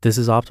This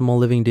is Optimal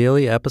Living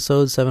Daily,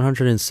 episode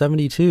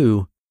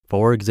 772,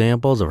 4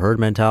 Examples of Herd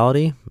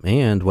Mentality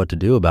and What to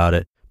Do About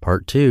It,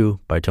 Part 2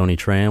 by Tony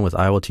Tran with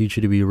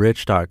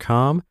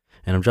IWillTeachYouToBeRich.com.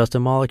 And I'm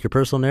Justin Malik, your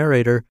personal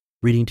narrator,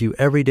 reading to you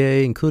every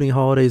day, including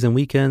holidays and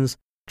weekends,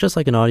 just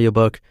like an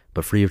audiobook,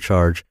 but free of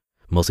charge,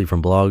 mostly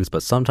from blogs,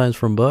 but sometimes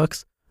from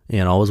books,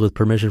 and always with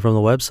permission from the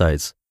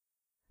websites.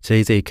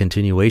 Today's a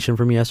continuation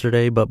from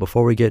yesterday, but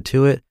before we get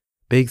to it,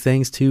 big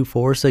thanks to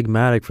Four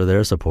Sigmatic for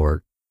their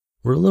support.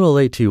 We're a little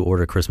late to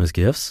order Christmas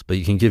gifts, but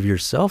you can give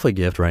yourself a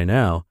gift right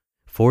now.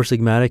 Four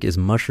Sigmatic is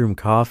mushroom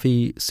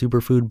coffee,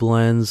 superfood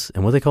blends,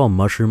 and what they call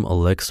mushroom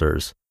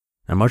elixirs.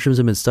 Now, mushrooms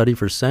have been studied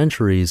for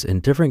centuries,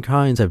 and different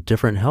kinds have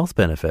different health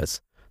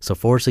benefits. So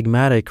Four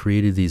Sigmatic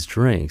created these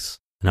drinks.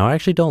 Now, I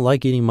actually don't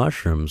like eating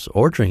mushrooms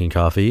or drinking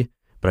coffee,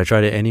 but I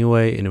tried it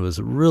anyway, and it was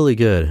really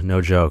good.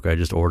 No joke, I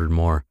just ordered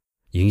more.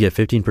 You can get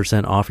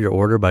 15% off your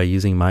order by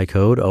using my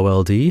code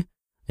OLD.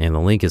 And the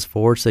link is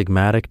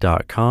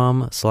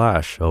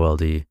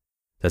foursigmatic.com/OLD.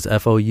 That's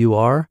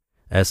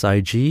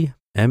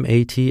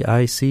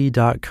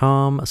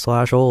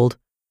FOURSIGMATIC.com/old.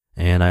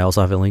 And I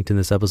also have it linked in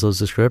this episode's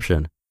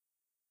description.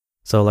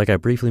 So like I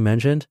briefly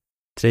mentioned,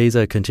 today's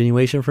a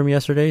continuation from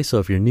yesterday. So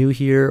if you're new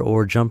here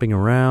or jumping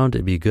around,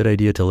 it'd be a good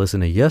idea to listen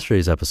to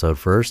yesterday's episode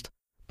first.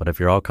 But if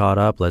you're all caught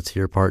up, let's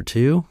hear part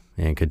 2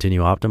 and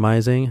continue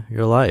optimizing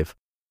your life.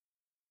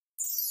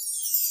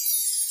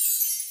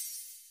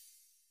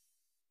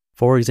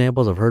 4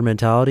 Examples of Herd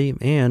Mentality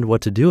and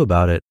What to Do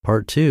About It,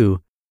 Part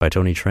 2 by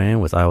Tony Tran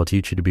with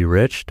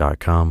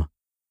IWillTeachYouToBeRich.com.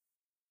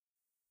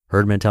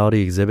 Herd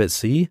Mentality Exhibit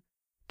C,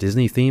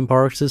 Disney Theme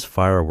Parks'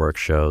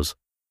 Fireworks Shows.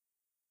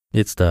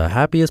 It's the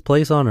happiest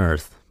place on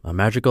earth, a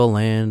magical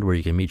land where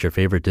you can meet your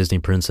favorite Disney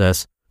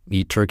princess,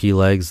 eat turkey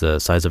legs the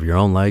size of your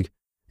own leg,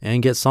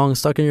 and get songs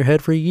stuck in your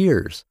head for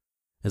years.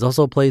 It's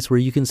also a place where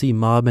you can see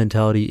mob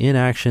mentality in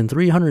action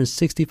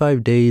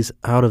 365 days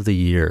out of the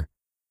year.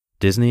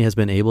 Disney has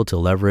been able to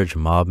leverage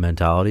mob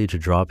mentality to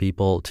draw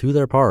people to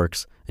their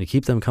parks and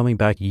keep them coming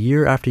back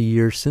year after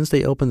year since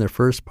they opened their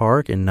first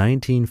park in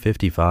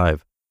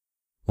 1955.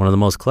 One of the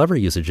most clever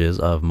usages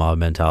of mob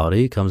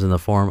mentality comes in the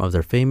form of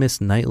their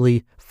famous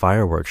nightly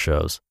fireworks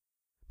shows.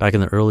 Back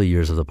in the early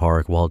years of the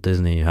park, Walt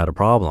Disney had a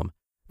problem.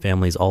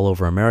 Families all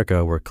over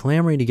America were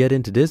clamoring to get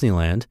into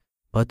Disneyland,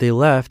 but they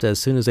left as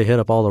soon as they hit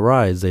up all the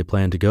rides they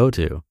planned to go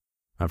to.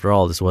 After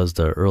all, this was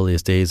the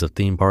earliest days of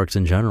theme parks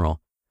in general.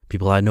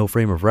 People had no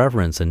frame of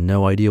reference and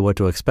no idea what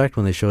to expect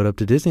when they showed up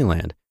to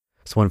Disneyland.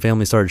 So when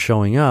families started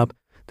showing up,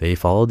 they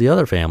followed the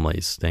other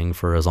families, staying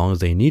for as long as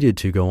they needed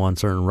to go on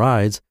certain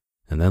rides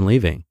and then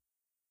leaving.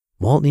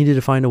 Walt needed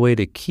to find a way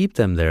to keep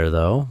them there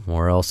though,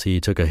 or else he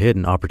took a hit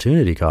in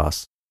opportunity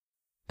costs.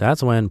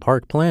 That's when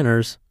park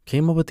planners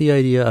came up with the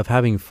idea of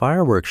having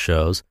fireworks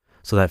shows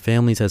so that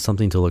families had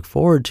something to look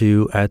forward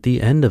to at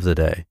the end of the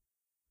day.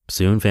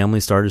 Soon,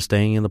 families started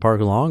staying in the park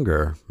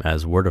longer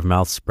as word of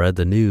mouth spread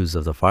the news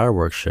of the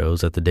fireworks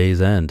shows at the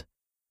day's end.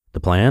 The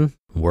plan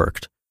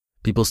worked.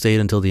 People stayed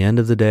until the end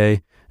of the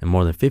day, and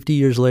more than 50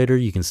 years later,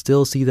 you can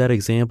still see that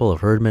example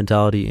of herd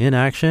mentality in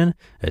action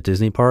at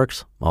Disney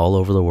parks all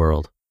over the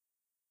world.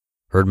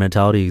 Herd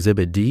Mentality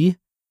Exhibit D,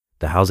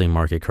 the housing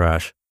market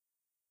crash.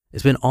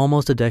 It's been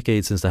almost a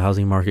decade since the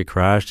housing market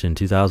crashed in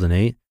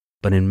 2008,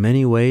 but in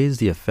many ways,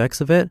 the effects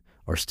of it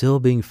are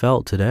still being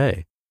felt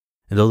today.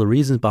 And though the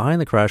reasons behind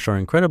the crash are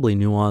incredibly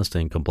nuanced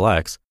and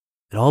complex,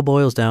 it all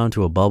boils down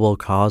to a bubble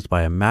caused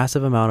by a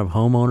massive amount of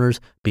homeowners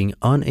being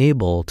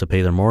unable to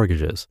pay their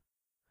mortgages.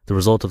 The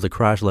result of the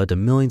crash led to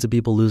millions of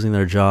people losing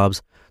their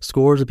jobs,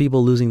 scores of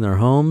people losing their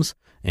homes,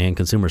 and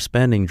consumer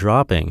spending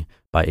dropping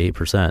by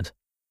 8%.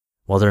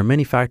 While there are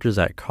many factors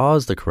that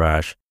caused the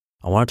crash,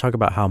 I want to talk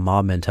about how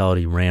mob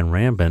mentality ran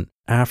rampant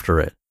after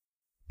it.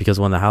 Because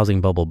when the housing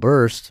bubble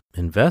burst,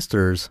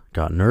 investors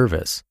got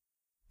nervous.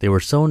 They were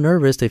so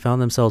nervous they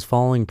found themselves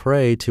falling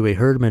prey to a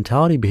herd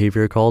mentality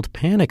behavior called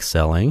panic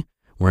selling,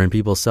 wherein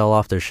people sell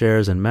off their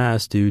shares en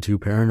masse due to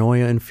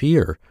paranoia and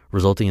fear,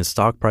 resulting in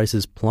stock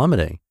prices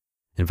plummeting.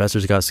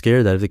 Investors got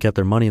scared that if they kept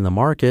their money in the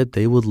market,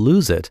 they would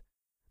lose it.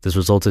 This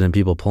resulted in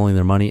people pulling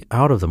their money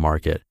out of the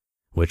market,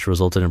 which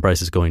resulted in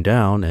prices going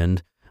down,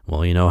 and,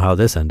 well, you know how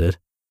this ended.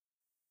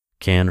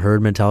 Can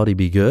herd mentality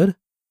be good?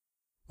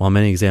 While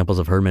many examples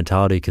of herd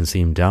mentality can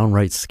seem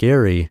downright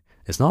scary,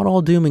 it's not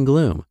all doom and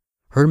gloom.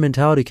 Herd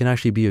mentality can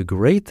actually be a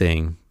great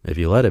thing if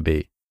you let it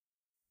be.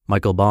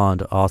 Michael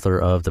Bond, author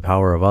of The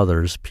Power of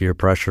Others, Peer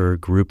Pressure,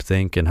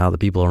 Groupthink, and How the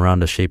People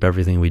Around Us Shape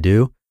Everything We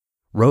Do,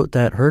 wrote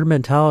that herd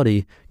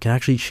mentality can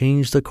actually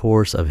change the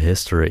course of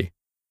history.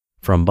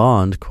 From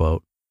Bond,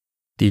 quote,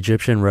 "The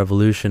Egyptian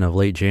revolution of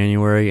late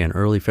January and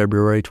early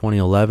February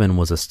 2011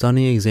 was a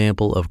stunning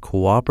example of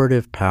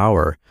cooperative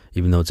power,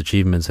 even though its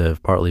achievements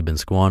have partly been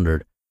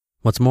squandered.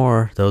 What's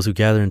more, those who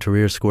gathered in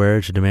Tahrir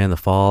Square to demand the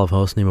fall of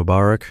Hosni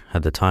Mubarak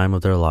had the time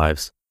of their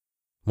lives."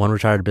 One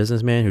retired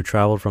businessman who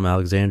traveled from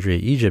Alexandria,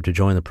 Egypt to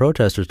join the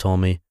protesters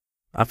told me,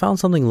 "I found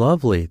something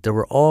lovely. There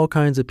were all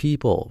kinds of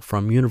people,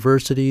 from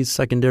universities,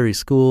 secondary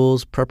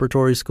schools,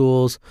 preparatory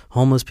schools,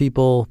 homeless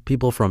people,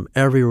 people from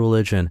every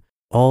religion.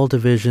 all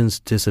divisions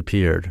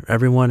disappeared.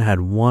 Everyone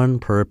had one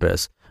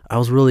purpose. I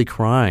was really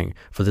crying,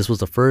 for this was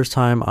the first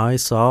time I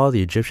saw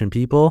the Egyptian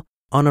people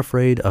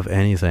unafraid of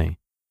anything."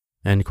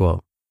 End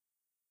quote.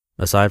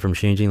 Aside from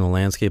changing the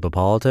landscape of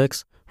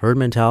politics, herd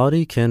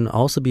mentality can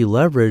also be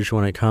leveraged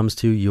when it comes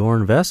to your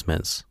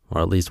investments,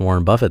 or at least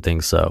Warren Buffett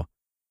thinks so.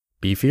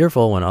 Be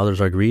fearful when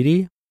others are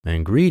greedy,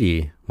 and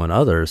greedy when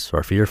others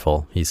are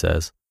fearful, he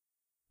says.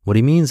 What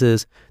he means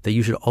is that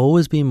you should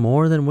always be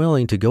more than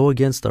willing to go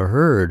against the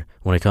herd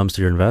when it comes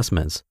to your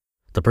investments.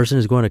 The person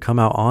who's going to come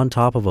out on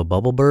top of a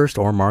bubble burst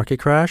or market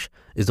crash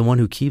is the one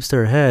who keeps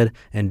their head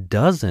and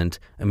doesn't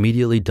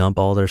immediately dump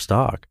all their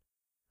stock.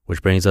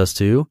 Which brings us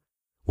to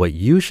what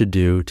you should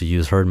do to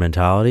use herd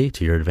mentality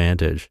to your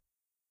advantage.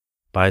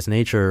 By its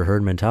nature,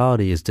 herd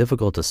mentality is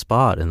difficult to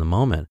spot in the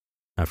moment.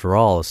 After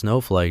all, a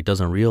snowflake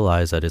doesn't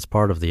realize that it's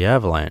part of the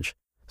avalanche.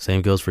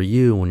 Same goes for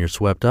you when you're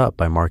swept up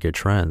by market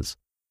trends.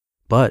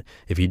 But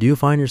if you do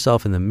find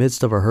yourself in the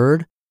midst of a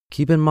herd,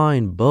 keep in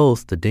mind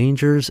both the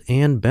dangers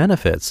and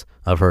benefits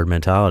of herd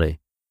mentality.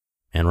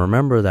 And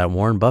remember that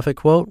Warren Buffett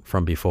quote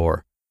from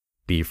before: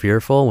 "Be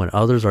fearful when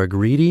others are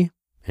greedy,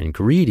 and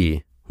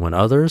greedy when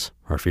others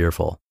are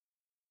fearful."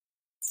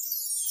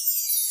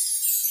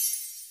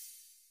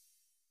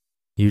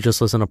 You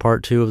just listened to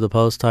part 2 of the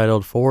post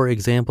titled 4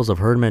 Examples of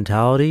Herd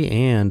Mentality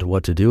and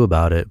What to Do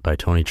About It by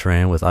Tony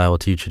Tran with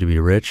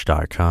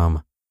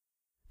IWillTeachYouToBeRich.com.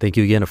 Thank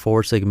you again to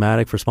Four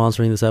Sigmatic for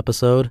sponsoring this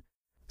episode.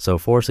 So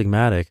Four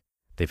Sigmatic,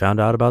 they found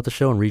out about the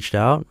show and reached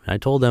out. I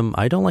told them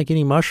I don't like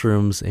any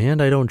mushrooms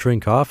and I don't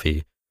drink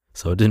coffee,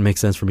 so it didn't make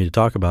sense for me to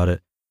talk about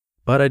it.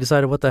 But I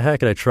decided what the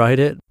heck, and I tried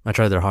it. I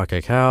tried their hot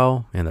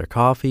cacao and their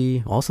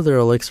coffee, also their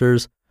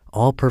elixirs,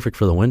 all perfect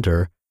for the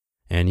winter.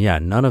 And yeah,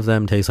 none of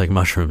them taste like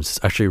mushrooms.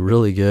 It's actually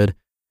really good.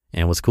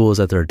 And what's cool is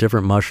that there are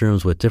different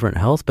mushrooms with different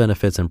health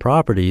benefits and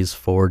properties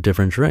for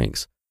different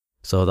drinks.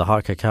 So the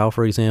hot cacao,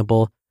 for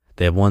example,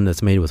 they have one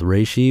that's made with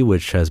reishi,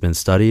 which has been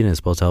studied and is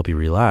supposed to help you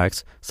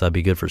relax. So that'd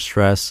be good for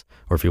stress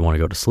or if you want to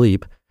go to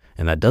sleep.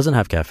 And that doesn't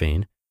have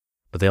caffeine.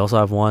 But they also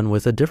have one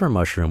with a different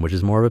mushroom, which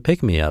is more of a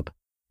pick-me-up.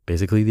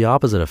 Basically the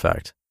opposite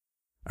effect.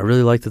 I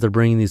really like that they're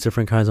bringing these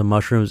different kinds of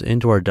mushrooms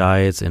into our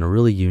diets in a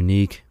really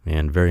unique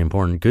and very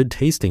important, good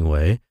tasting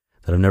way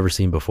that I've never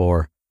seen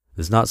before.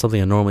 It's not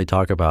something I normally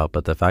talk about,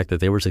 but the fact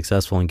that they were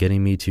successful in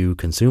getting me to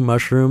consume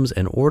mushrooms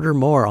and order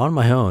more on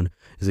my own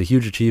is a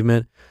huge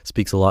achievement,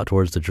 speaks a lot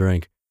towards the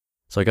drink.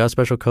 So I got a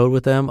special code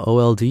with them,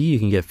 OLD. You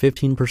can get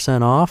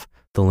 15% off.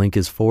 The link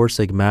is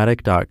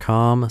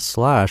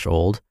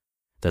foursigmatic.com/old.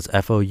 That's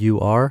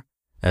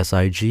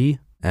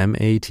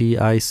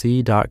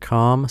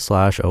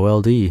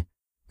FOURSIGMATIC.com/OLD.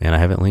 And I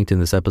have it linked in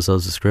this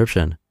episode's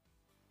description.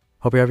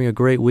 Hope you're having a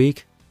great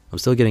week. I'm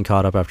still getting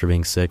caught up after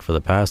being sick for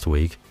the past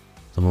week.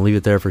 So I'm going to leave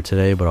it there for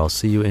today, but I'll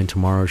see you in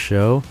tomorrow's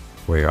show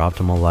where your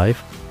optimal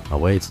life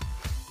awaits.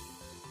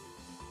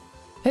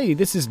 Hey,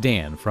 this is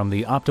Dan from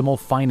the Optimal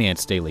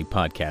Finance Daily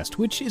podcast,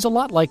 which is a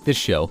lot like this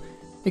show,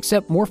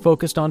 except more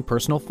focused on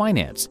personal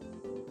finance.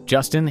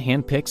 Justin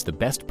handpicks the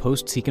best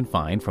posts he can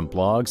find from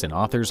blogs and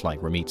authors like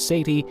Ramit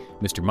Sethi,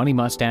 Mr. Money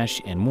Mustache,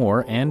 and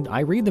more, and I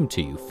read them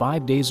to you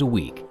 5 days a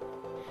week.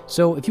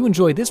 So if you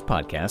enjoy this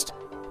podcast,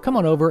 come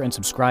on over and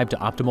subscribe to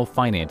Optimal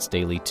Finance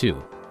Daily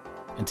too.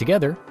 And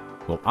together,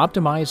 we'll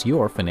optimize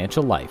your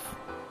financial life.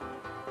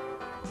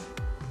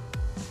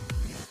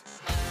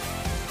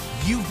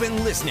 You've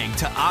been listening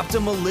to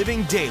Optimal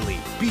Living Daily.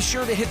 Be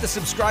sure to hit the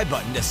subscribe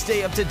button to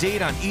stay up to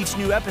date on each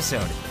new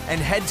episode and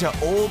head to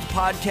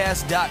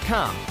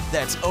oldpodcast.com.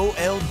 That's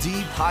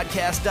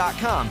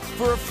OLDpodcast.com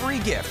for a free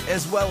gift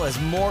as well as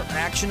more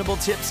actionable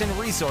tips and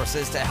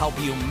resources to help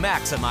you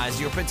maximize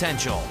your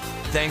potential.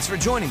 Thanks for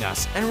joining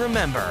us, and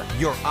remember,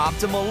 your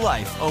optimal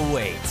life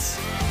awaits.